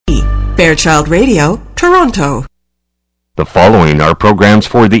Fairchild Radio, Toronto. The following are programs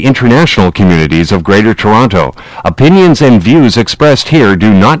for the international communities of Greater Toronto. Opinions and views expressed here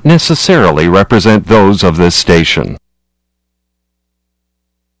do not necessarily represent those of this station.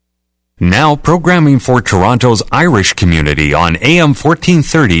 Now programming for Toronto's Irish community on AM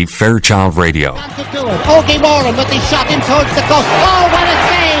 1430 Fairchild Radio. Ogie Moran with his shot in towards the goal. Oh, what a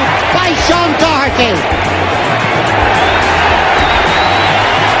save by Sean Doherty.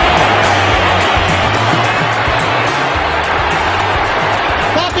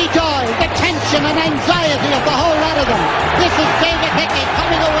 And anxiety of the whole lot of them. This is David Hickey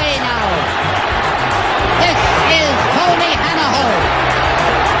coming away now. This is Tony Hanaho.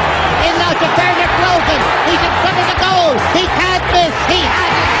 In now to Bernard Brogan. He's in front of the goal. He can't miss. He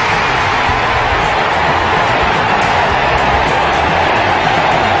has it.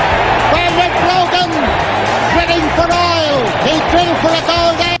 Bernard Brogan drilling for oil. He drilled for a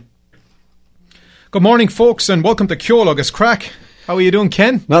goal there. Good morning, folks, and welcome to Ceolagus Crack. How are you doing,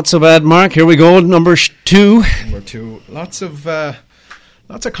 Ken? Not so bad, Mark. Here we go, number two. Number two. Lots of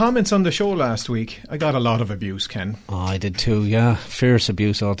comments on the show last week. I got a lot of abuse, Ken. Oh, I did too, yeah. Fierce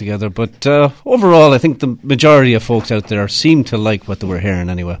abuse altogether. But overall, I think the majority of folks out there seem to like what they were hearing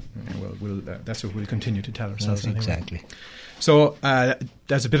anyway. Yeah, well, that's what we'll continue to tell ourselves anyway. Exactly. So,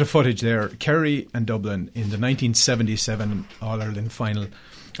 there's a bit of footage there. Kerry and Dublin in the 1977 All-Ireland final.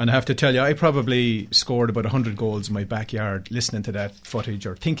 And I have to tell you, I probably scored about 100 goals in my backyard listening to that footage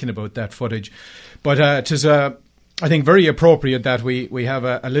or thinking about that footage. But it is, I think, very appropriate that we have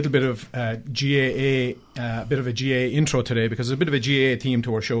a little bit of GAA, a bit of a GAA intro today, because there's a bit of a GAA theme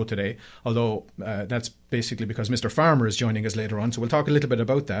to our show today, although that's basically because Mr. Farmer is joining us later on, so we'll talk a little bit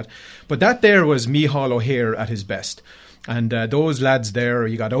about that. But that there was Micheál O'Hare at his best. And those lads there,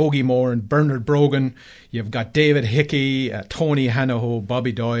 you got Ogie Moran, Bernard Brogan, you've got David Hickey, Tony Hanaho,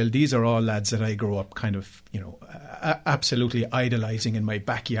 Bobby Doyle. These are all lads that I grew up kind of, absolutely idolising in my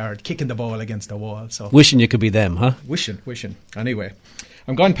backyard, kicking the ball against the wall. So wishing you could be them, huh? Wishing. Anyway,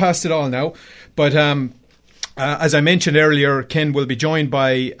 I'm gone past it all now. But as I mentioned earlier, Ken will be joined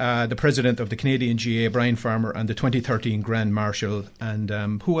by the president of the Canadian GAA, Brian Farmer, and the 2013 Grand Marshal. And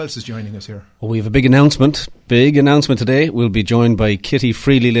who else is joining us here? Well, we have a big announcement today. We'll be joined by Kitty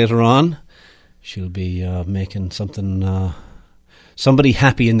Freely later on. She'll be making somebody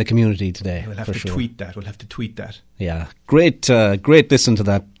happy in the community today. We'll have to tweet that. Yeah, great listen to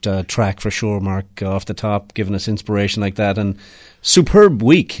that track for sure, Mark, off the top, giving us inspiration like that. And superb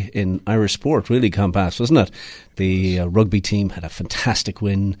week in Irish sport, really come past, wasn't it? The rugby team had a fantastic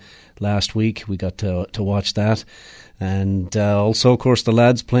win last week. We got to watch that. And also, of course, the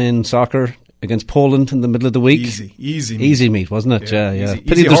lads playing soccer against Poland in the middle of the week. Easy meat, wasn't it? Yeah.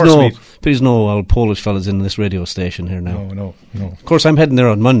 Pity there's no old Polish fellas in this radio station here now. No. Of course, I'm heading there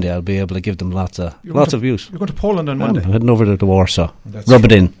on Monday. I'll be able to give them lots of views. You're going to Poland on Monday? I'm heading over to Warsaw. Rub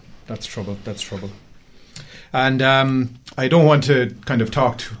it in. That's trouble. And I don't want to kind of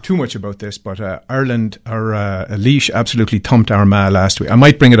talk too much about this, but Ireland, our Laois absolutely thumped Armagh last week. I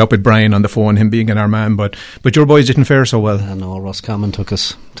might bring it up with Brian on the phone, him being an Armagh, but your boys didn't fare so well. No, Roscommon took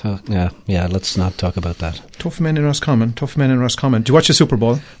us. Let's not talk about that. Tough men in Roscommon. Do you watch the Super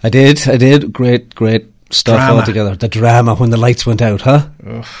Bowl? I did. Great stuff altogether. The drama when the lights went out, huh?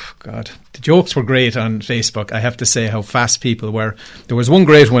 Oh, God. The jokes were great on Facebook. I have to say how fast people were. There was one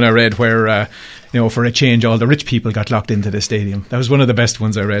great one I read where, for a change, all the rich people got locked into the stadium. That was one of the best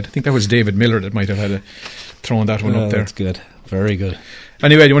ones I read. I think that was David Miller that might have thrown that one up there. That's good. Very good.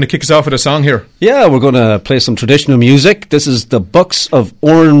 Anyway, do you want to kick us off with a song here? Yeah, we're going to play some traditional music. This is the Bucks of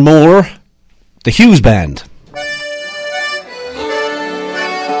Oranmore, the Hughes Band.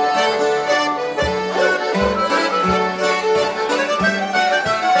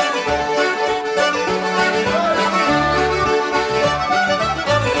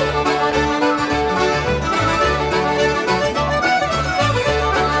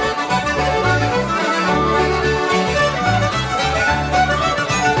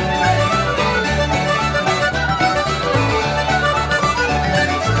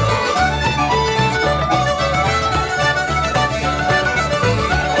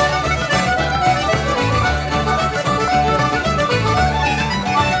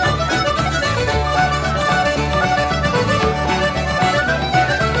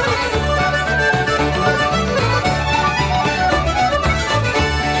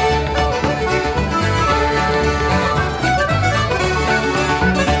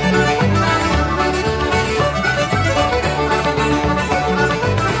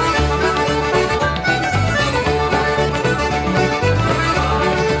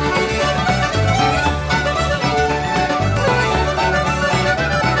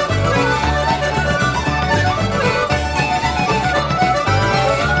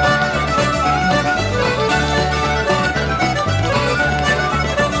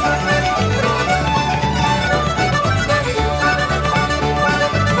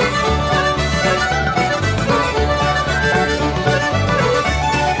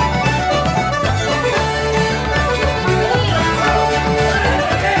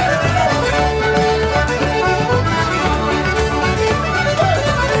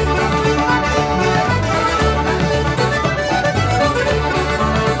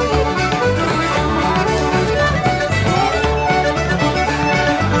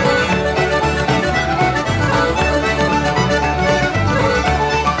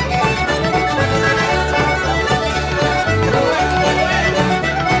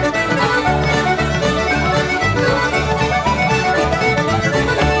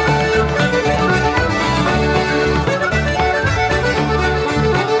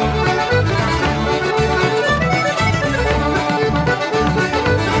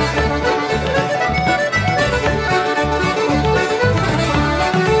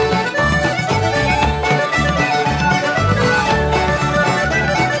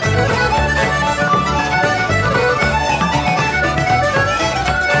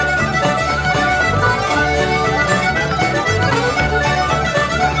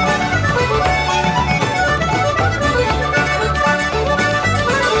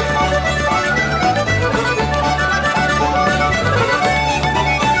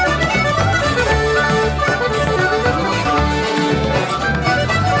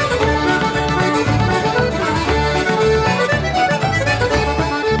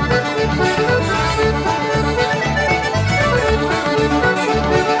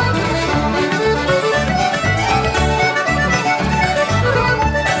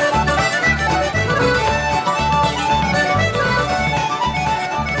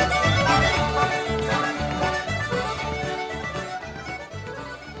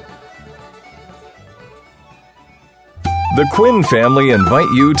 The Quinn family invite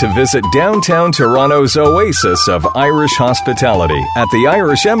you to visit downtown Toronto's oasis of Irish hospitality at the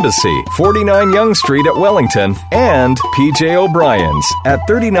Irish Embassy, 49 Yonge Street at Wellington, and PJ O'Brien's at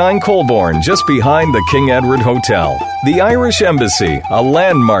 39 Colborne, just behind the King Edward Hotel. The Irish Embassy, a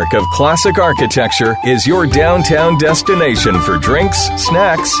landmark of classic architecture, is your downtown destination for drinks,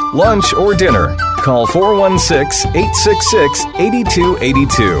 snacks, lunch, or dinner. Call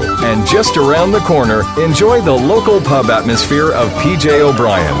 416-866-8282. And just around the corner, enjoy the local pub atmosphere of PJ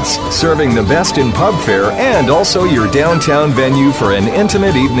O'Brien's, serving the best in pub fare and also your downtown venue for an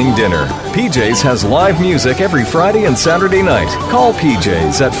intimate evening dinner. PJ's has live music every Friday and Saturday night. Call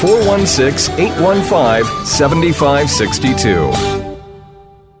PJ's at 416-815-7562.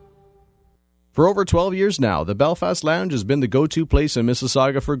 For over 12 years now, the Belfast Lounge has been the go-to place in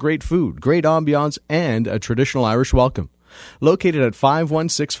Mississauga for great food, great ambiance, and a traditional Irish welcome. Located at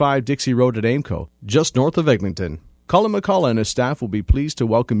 5165 Dixie Road at Aimco, just north of Eglinton, Colin McCullough and his staff will be pleased to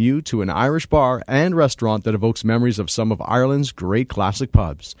welcome you to an Irish bar and restaurant that evokes memories of some of Ireland's great classic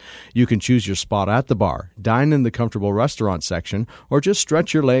pubs. You can choose your spot at the bar, dine in the comfortable restaurant section, or just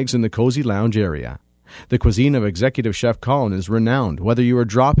stretch your legs in the cozy lounge area. The cuisine of Executive Chef Colin is renowned, whether you are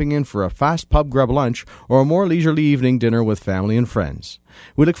dropping in for a fast pub grub lunch or a more leisurely evening dinner with family and friends.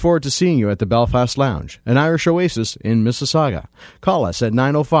 We look forward to seeing you at the Belfast Lounge, an Irish oasis in Mississauga. Call us at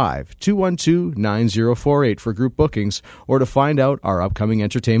 905-212-9048 for group bookings or to find out our upcoming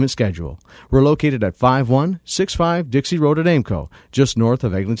entertainment schedule. We're located at 5165 Dixie Road at Aimco, just north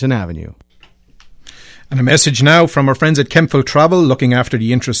of Eglinton Avenue. And a message now from our friends at Kempful Travel, looking after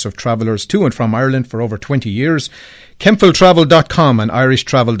the interests of travellers to and from Ireland for over 20 years. KempfulTravel.com and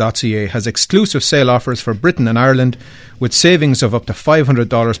IrishTravel.ca has exclusive sale offers for Britain and Ireland with savings of up to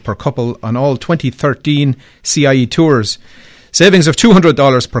 $500 per couple on all 2013 CIE tours. Savings of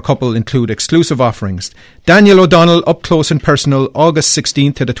 $200 per couple include exclusive offerings. Daniel O'Donnell up close and personal August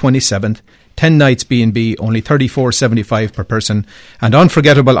 16th to the 27th. 10 nights B&B, only $34.75 per person. And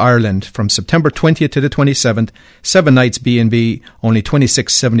Unforgettable Ireland from September 20th to the 27th. 7 nights B&B, only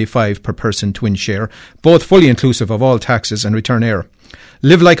 $26.75 per person twin share. Both fully inclusive of all taxes and return air.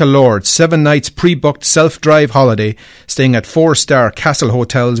 Live Like a Lord, 7 nights pre-booked self-drive holiday, staying at 4-star Castle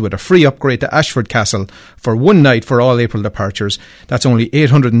hotels with a free upgrade to Ashford Castle for 1 night for all April departures. That's only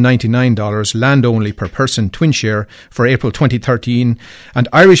 $899, land only per person, twin share for April 2013. And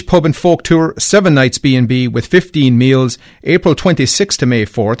Irish Pub and Folk Tour, 7 nights B&B with 15 meals, April 26th to May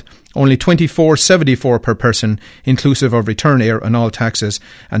 4th. Only $24.74 per person, inclusive of return air and all taxes.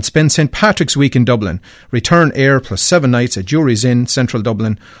 And spend St. Patrick's Week in Dublin. Return air plus 7 nights at Jury's Inn, Central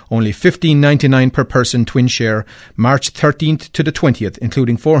Dublin. Only $15.99 per person, twin share. March 13th to the 20th,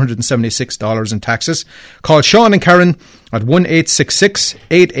 including $476 in taxes. Call Sean and Karen at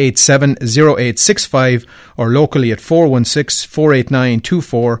 1-866-887-0865 or locally at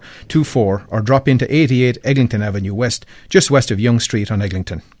 416-489-2424 or drop into 88 Eglinton Avenue West, just west of Yonge Street on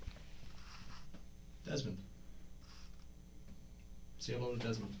Eglinton. Desmond. Say hello to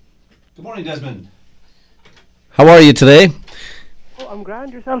Desmond. Good morning, Desmond. How are you today? Oh, I'm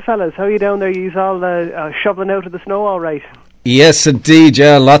grand yourself, fellas. How are you down there? You all shoveling out of the snow all right? Yes, indeed.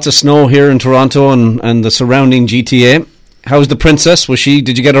 Yeah, lots of snow here in Toronto and the surrounding GTA. How's the princess?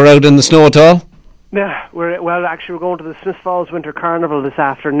 Did you get her out in the snow at all? Yeah, we're going to the Smith Falls Winter Carnival this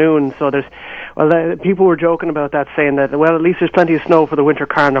afternoon. So people were joking about that, saying that, well, at least there's plenty of snow for the Winter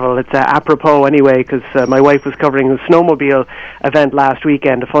Carnival. It's apropos anyway, because my wife was covering the snowmobile event last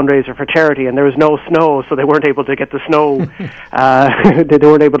weekend, a fundraiser for charity, and there was no snow, so they weren't able to get the snow. They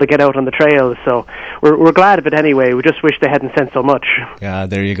weren't able to get out on the trails. So we're glad of it anyway. We just wish they hadn't sent so much. Yeah,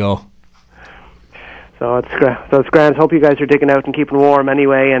 there you go. So it's grand. Hope you guys are digging out and keeping warm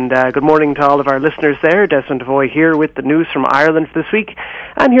anyway. And good morning to all of our listeners there. Desmond Devoy here with the news from Ireland for this week.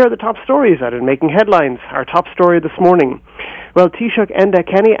 And here are the top stories that are making headlines. Our top story this morning. Well, Taoiseach Enda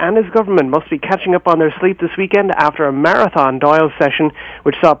Kenny and his government must be catching up on their sleep this weekend after a marathon Dáil session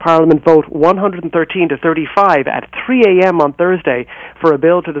which saw Parliament vote 113 to 35 at 3 a.m. on Thursday for a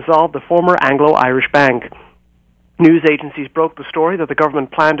bill to dissolve the former Anglo-Irish Bank. News agencies broke the story that the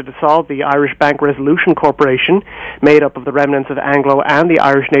government planned to dissolve the Irish Bank Resolution Corporation, made up of the remnants of Anglo and the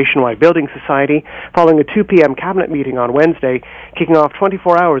Irish Nationwide Building Society, following a 2 p.m. cabinet meeting on Wednesday, kicking off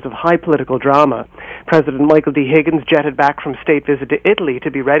 24 hours of high political drama. President Michael D. Higgins jetted back from state visit to Italy to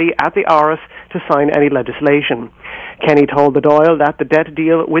be ready at the Áras to sign any legislation. Kenny told the Dáil that the debt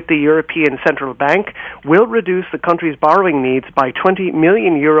deal with the European Central Bank will reduce the country's borrowing needs by €20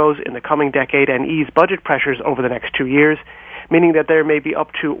 million in the coming decade and ease budget pressures over the next 2 years, meaning that there may be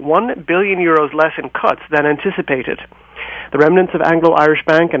up to €1 billion less in cuts than anticipated. The remnants of Anglo-Irish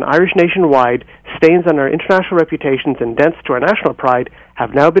Bank and Irish nationwide, stains on our international reputations and dents to our national pride,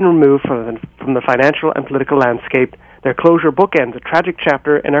 have now been removed from the financial and political landscape. Their closure bookends a tragic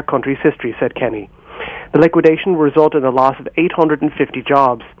chapter in our country's history, said Kenny. The liquidation will result in the loss of 850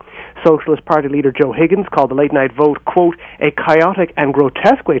 jobs. Socialist Party leader Joe Higgins called the late-night vote, quote, a chaotic and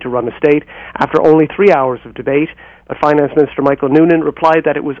grotesque way to run a state after only 3 hours of debate. But Finance Minister Michael Noonan replied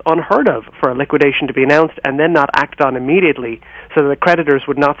that it was unheard of for a liquidation to be announced and then not acted on immediately so that the creditors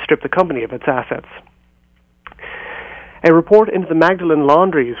would not strip the company of its assets. A report into the Magdalen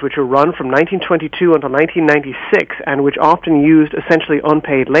laundries, which were run from 1922 until 1996 and which often used essentially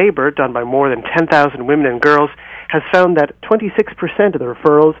unpaid labour done by more than 10,000 women and girls, has found that 26% of the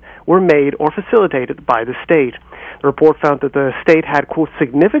referrals were made or facilitated by the state. The report found that the state had, quote,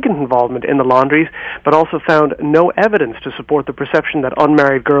 significant involvement in the laundries, but also found no evidence to support the perception that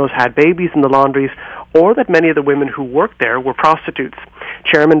unmarried girls had babies in the laundries or that many of the women who worked there were prostitutes.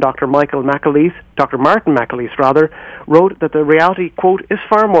 Chairman Dr. Martin McAleese, wrote that the reality, quote, is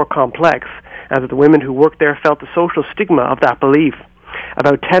far more complex, and that the women who worked there felt the social stigma of that belief.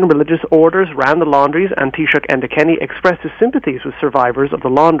 About 10 religious orders ran the laundries, and Taoiseach Enda Kenny expressed his sympathies with survivors of the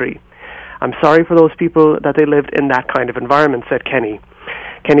laundry. I'm sorry for those people that they lived in that kind of environment, said Kenny.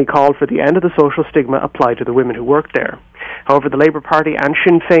 Kenny called for the end of the social stigma applied to the women who worked there. However, the Labour Party and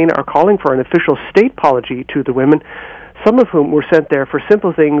Sinn Féin are calling for an official state apology to the women, some of whom were sent there for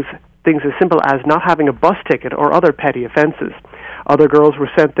simple things as simple as not having a bus ticket or other petty offences. Other girls were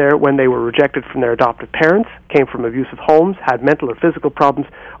sent there when they were rejected from their adoptive parents, came from abusive homes, had mental or physical problems,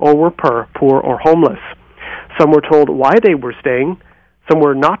 or were poor or homeless. Some were told why they were staying, some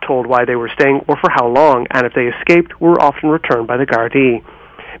were not told why they were staying or for how long, and if they escaped, were often returned by the Gardaí.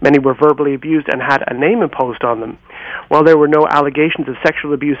 Many were verbally abused and had a name imposed on them. While there were no allegations of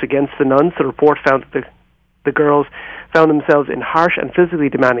sexual abuse against the nuns, the report found that the girls found themselves in harsh and physically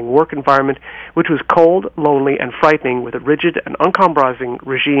demanding work environment, which was cold, lonely, and frightening, with a rigid and uncompromising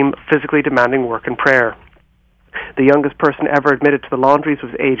regime of physically demanding work and prayer. The youngest person ever admitted to the laundries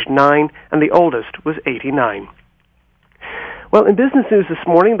was aged 9, and the oldest was 89. Well, in business news this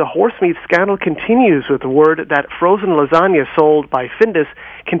morning, the horse meat scandal continues with the word that frozen lasagna sold by Findus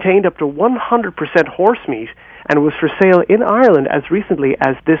contained up to 100% horse meat and was for sale in Ireland as recently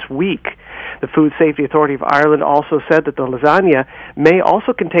as this week. The Food Safety Authority of Ireland also said that the lasagna may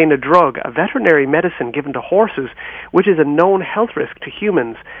also contain a drug, a veterinary medicine given to horses, which is a known health risk to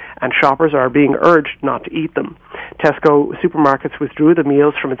humans, and shoppers are being urged not to eat them. Tesco supermarkets withdrew the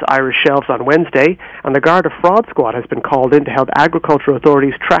meals from its Irish shelves on Wednesday, and the Garda Fraud Squad has been called in to help agricultural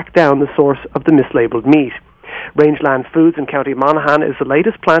authorities track down the source of the mislabeled meat. Rangeland Foods in County Monaghan is the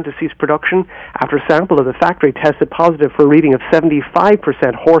latest plant to cease production after a sample of the factory tested positive for a reading of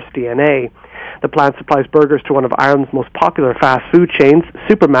 75% horse DNA. The plant supplies burgers to one of Ireland's most popular fast food chains,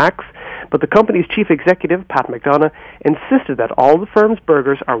 Supermax, but the company's chief executive, Pat McDonough, insisted that all the firm's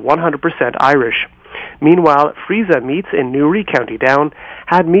burgers are 100% Irish. Meanwhile, Friesa Meats in Newry, County Down,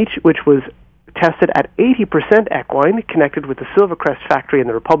 had meat which was tested at 80% equine, connected with the Silvercrest factory in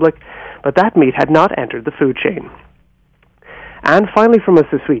the Republic, but that meat had not entered the food chain. And finally from us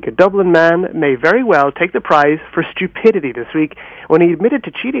this week, a Dublin man may very well take the prize for stupidity this week when he admitted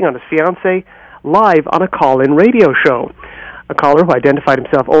to cheating on his fiancée live on a call-in radio show. A caller who identified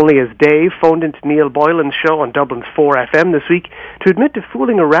himself only as Dave phoned into Neil Boylan's show on Dublin's 4FM this week to admit to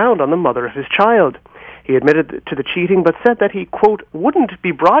fooling around on the mother of his child. He admitted to the cheating but said that he, quote, wouldn't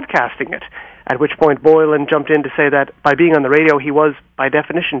be broadcasting it, at which point Boylan jumped in to say that by being on the radio he was, by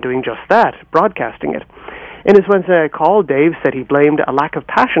definition, doing just that, broadcasting it. In his Wednesday night call, Dave said he blamed a lack of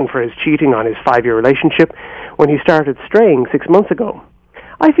passion for his cheating on his 5-year relationship when he started straying 6 months ago.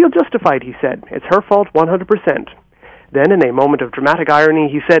 I feel justified, he said. It's her fault 100%. Then, in a moment of dramatic irony,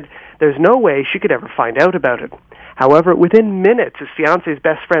 he said there's no way she could ever find out about it. However, within minutes, his fiancée's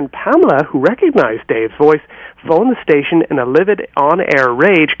best friend Pamela, who recognized Dave's voice, phoned the station in a livid on-air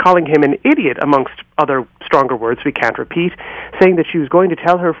rage, calling him an idiot, amongst other stronger words we can't repeat, saying that she was going to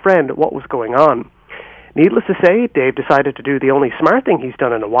tell her friend what was going on. Needless to say, Dave decided to do the only smart thing he's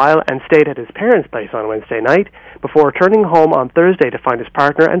done in a while and stayed at his parents' place on Wednesday night before returning home on Thursday to find his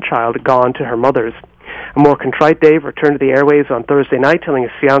partner and child gone to her mother's. A more contrite Dave returned to the airwaves on Thursday night telling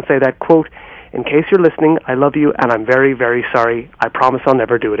his fiancée that, quote, in case you're listening, I love you and I'm very, very sorry. I promise I'll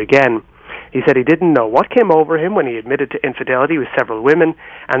never do it again. He said he didn't know what came over him when he admitted to infidelity with several women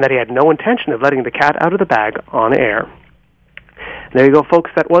and that he had no intention of letting the cat out of the bag on air. There you go,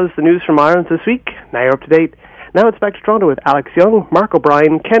 folks. That was the news from Ireland this week. Now you're up to date. Now it's back to Toronto with Alex Young, Mark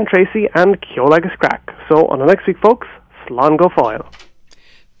O'Brien, Ken Tracy, and Ceol Agus Crack. So on the next week, folks, slán go fáil.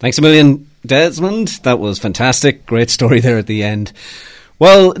 Thanks a million. Desmond. That was fantastic. Great story there at the end.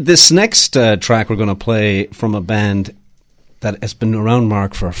 Well, this next track we're going to play from a band that has been around,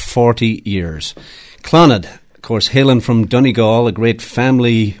 Mark, for 40 years. Clonard, of course, hailing from Donegal, a great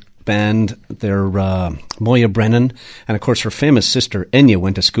family band. They're Moya Brennan, and of course her famous sister Enya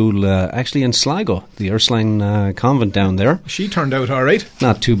went to school actually in Sligo, the Ursuline convent down there. She turned out all right.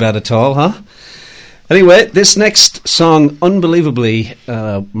 Not too bad at all, huh? Anyway, this next song, unbelievably,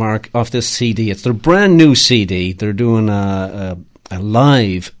 Mark, off this CD, it's their brand new CD. They're doing a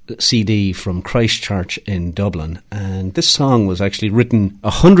live CD from Christchurch in Dublin, and this song was actually written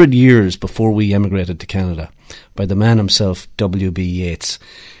 100 years before we emigrated to Canada by the man himself, W.B. Yeats.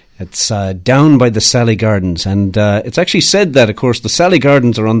 It's Down by the Sally Gardens, and it's actually said that, of course, the Sally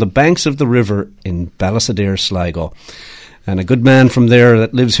Gardens are on the banks of the river in Ballysadare, Sligo. And a good man from there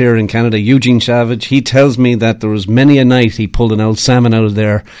that lives here in Canada, Eugene Savage, he tells me that there was many a night he pulled an old salmon out of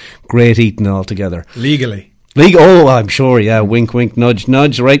there. Great eating altogether. Legally. Oh, I'm sure, yeah. Wink, wink, nudge,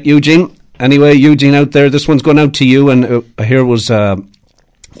 nudge. Right, Eugene? Anyway, Eugene out there, this one's going out to you, and here was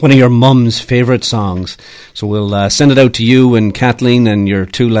one of your mum's favourite songs. So we'll send it out to you and Kathleen and your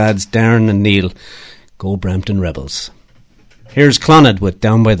two lads, Darren and Neil. Go Brampton Rebels. Here's Clonard with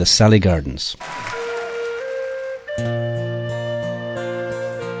Down by the Sally Gardens.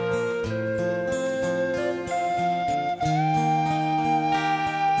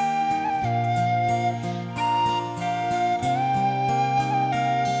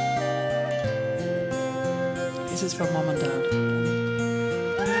 This is for Mum and Dad.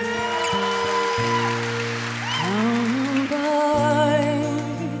 Down by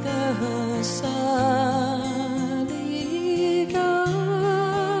the Sally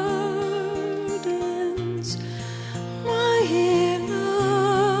Gardens, my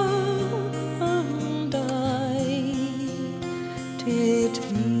love and I did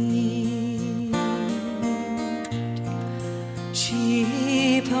meet.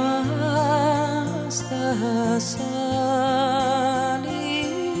 She passed the Sally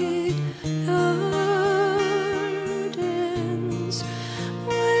Gardens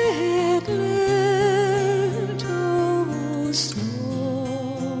with little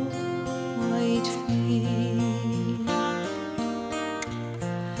snow white feet.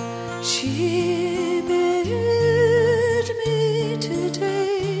 She bid me to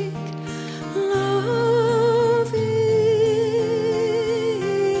take love easy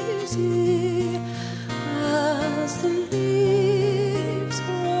as the leaves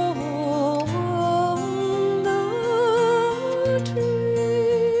grow on the trees.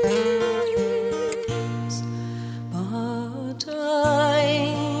 But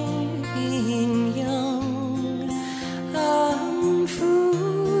I've been young and foolish,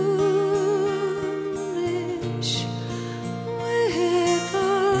 with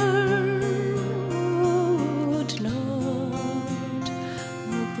her would not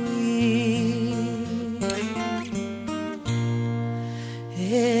agree.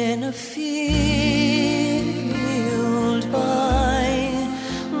 In a field by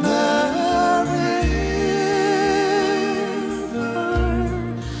the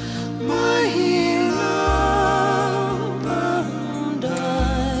river, my love and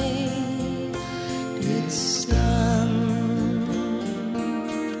I did stand,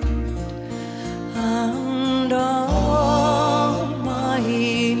 and on my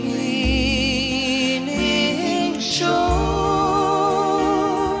leaning shoulder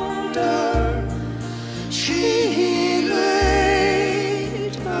she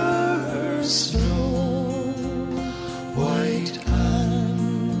laid her snow white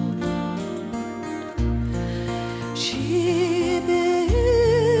hand. She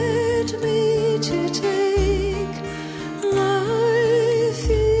bid me to take life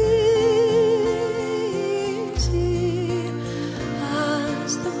easy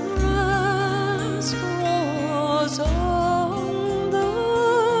as the grass grows on the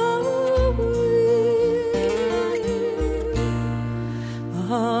wind.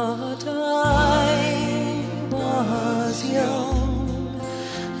 But I was young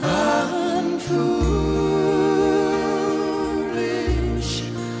and foolish,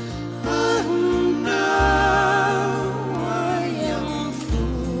 and now I am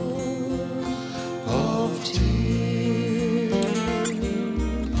full of tears.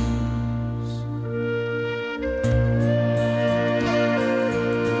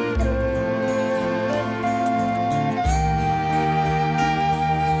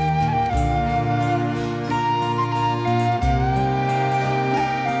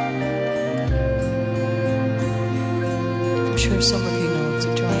 I'm sure some of you know it's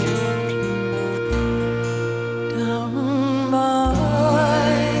a joy. Down by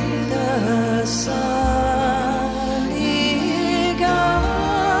the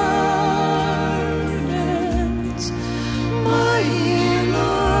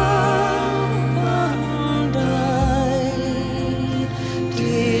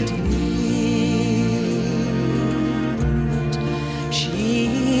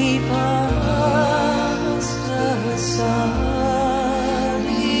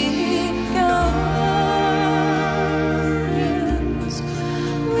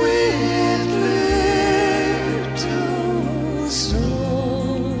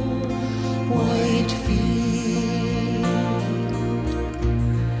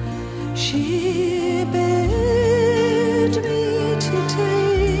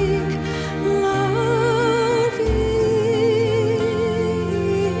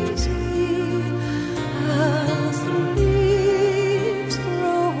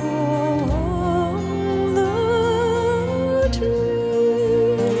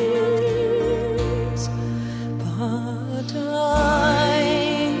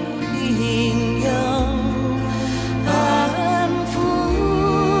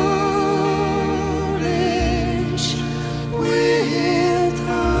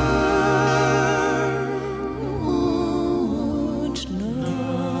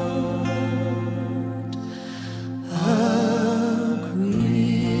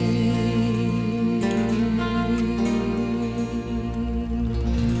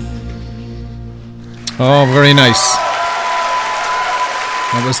Oh, very nice.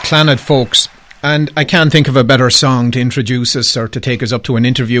 That was Clannad Folks. And I can't think of a better song to introduce us or to take us up to an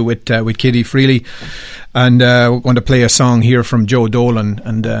interview with Kitty Freely. And we're going to play a song here from Joe Dolan.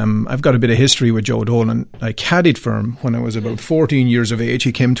 And I've got a bit of history with Joe Dolan. I caddied for him when I was about 14 years of age.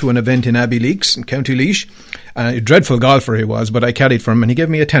 He came to an event in Abbey Leaks in County Laois. A dreadful golfer he was, but I caddied for him and he gave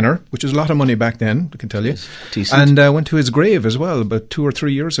me a tenner, which was a lot of money back then, I can tell you. Decent. And I went to his grave as well. About 2 or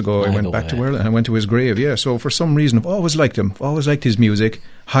 3 years ago, I went back to Ireland and I went to his grave, yeah. So for some reason, I've always liked him. Always liked his music,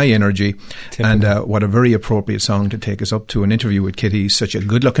 high energy. And what a very appropriate song to take us up to an interview with Kitty. Such a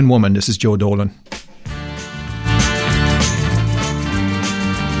good-looking woman. This is Joe Dolan.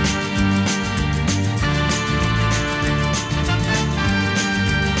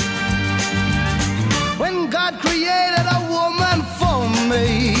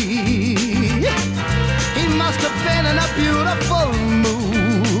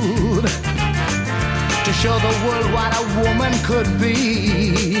 Show the world what a woman could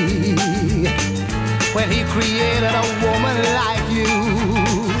be. When he created a woman like you,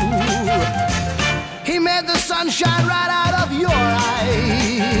 he made the sun shine right out of your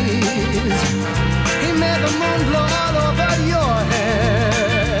eyes. He made the moon glow all over your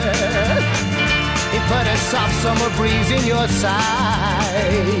head. He put a soft summer breeze in your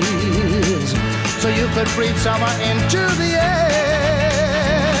sides, so you could breathe summer into the air.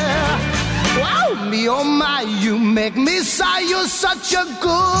 Me, oh my, you make me sigh. You're such a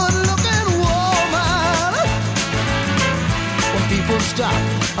good-looking woman. When people stop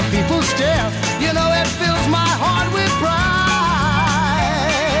and people stare, you know it fills my heart with pride.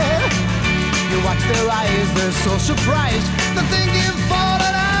 You watch their eyes, they're so surprised. They think you've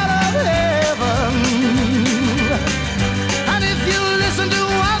fallen out of heaven. And if you listen to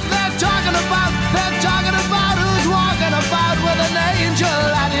what they're talking about who's walking about with an angel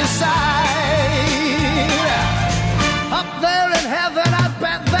at his side. Up there in heaven, I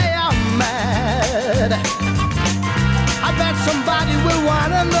bet they are mad. I bet somebody will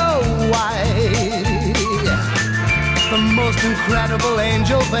want to know why. The most incredible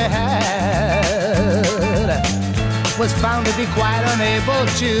angel they had was found to be quite unable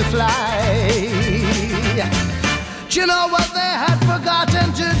to fly. Do you know what they had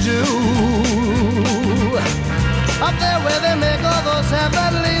forgotten to do? Up there where they make all those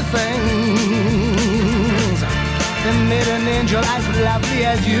heavenly things, they made an angel as lovely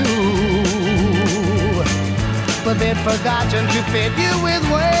as you, but they'd forgotten to fit you with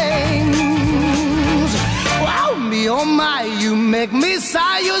wings. Wow, me, oh my, you make me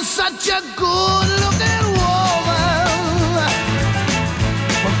sigh. You're such a good-looking woman.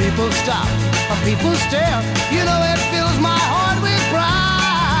 When people stop, when people stare, you know it fills my heart with pride.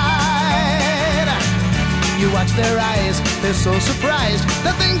 You watch their eyes, they're so surprised.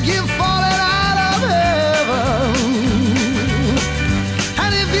 They think you've fallen out of heaven.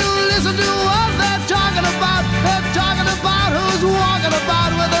 And if you listen to what they're talking about who's walking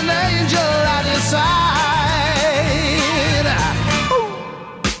about with an angel at his side.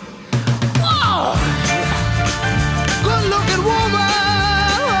 Oh, good-looking woman,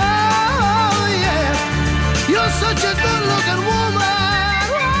 oh, yeah. You're such a good-looking woman.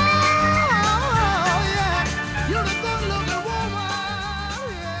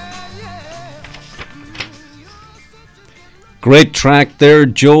 Great track there,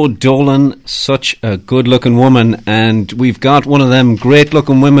 Joe Dolan, such a good-looking woman, and we've got one of them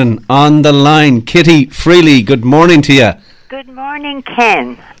great-looking women on the line. Kitty Freely, good morning to you. Good morning,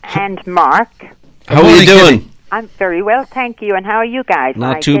 Ken and Mark. How are you doing? Kitty? I'm very well, thank you, and how are you guys?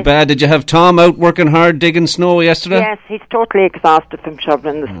 Not too bad. Did you have Tom out working hard digging snow yesterday? Yes, he's totally exhausted from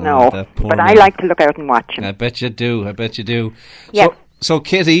shoveling the snow, but man. I like to look out and watch him. I bet you do, Yes. So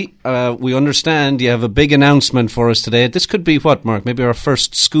Kitty, we understand you have a big announcement for us today. This could be what, Mark? Maybe our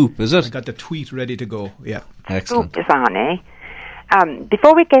first scoop, is it? I got the tweet ready to go, yeah. Excellent. Scoop is on, eh?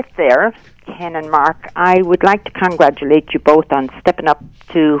 Before we get there, Ken and Mark, I would like to congratulate you both on stepping up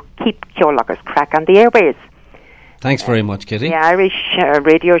to keep Ceologha's crack on the airways. Thanks very much, Kitty. The Irish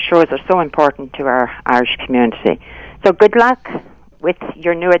radio shows are so important to our Irish community. So good luck with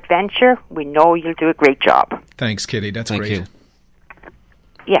your new adventure. We know you'll do a great job. Thanks, Kitty. That's Thank great. you.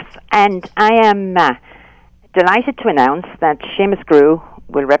 Yes, and I am delighted to announce that Seamus Grew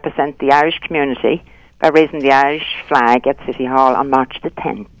will represent the Irish community by raising the Irish flag at City Hall on March the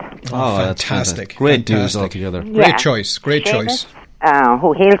 10th. Oh, fantastic. Great news altogether. Great choice, great choice.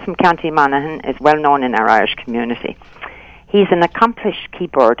 Who hails from County Monaghan, is well known in our Irish community. He's an accomplished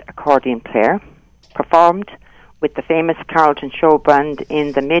keyboard accordion player, performed with the famous Carlton Show Band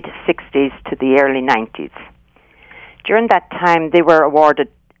in the mid-60s to the early 90s. During that time, they were awarded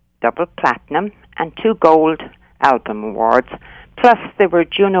double platinum and 2 Gold Album Awards, plus they were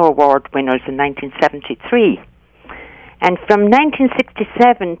Juno Award winners in 1973. And from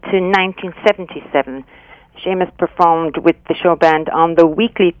 1967 to 1977, Seamus performed with the show band on the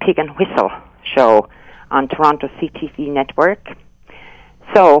weekly Pig and Whistle show on Toronto CTV network.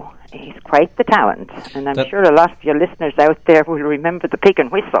 So he's quite the talent, and I'm sure a lot of your listeners out there will remember the Pig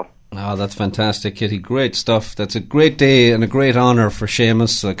and Whistle. Oh, that's fantastic, Kitty. Great stuff. That's a great day and a great honour for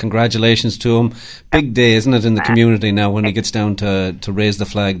Seamus. Congratulations to him. Big day, isn't it, in the community now when he gets down to raise the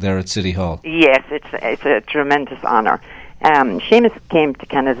flag there at City Hall? Yes, it's a tremendous honour. Seamus came to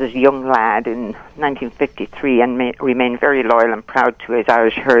Canada as a young lad in 1953 and remained very loyal and proud to his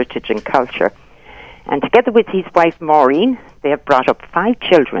Irish heritage and culture. And together with his wife Maureen, they have brought up 5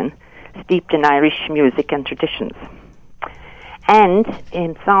 children steeped in Irish music and traditions. And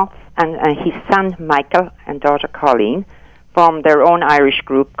himself and his son Michael and daughter Colleen formed their own Irish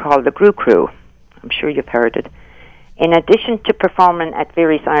group called the Groo Crew. I'm sure you've heard it. In addition to performing at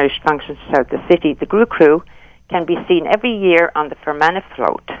various Irish functions throughout the city, the Groo Crew can be seen every year on the Fermanagh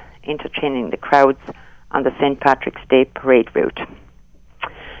float, entertaining the crowds on the St. Patrick's Day parade route.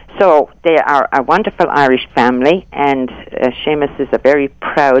 So they are a wonderful Irish family, and Seamus is a very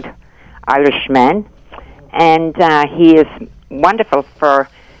proud Irishman, and he is wonderful for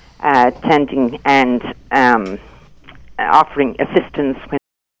attending and offering assistance when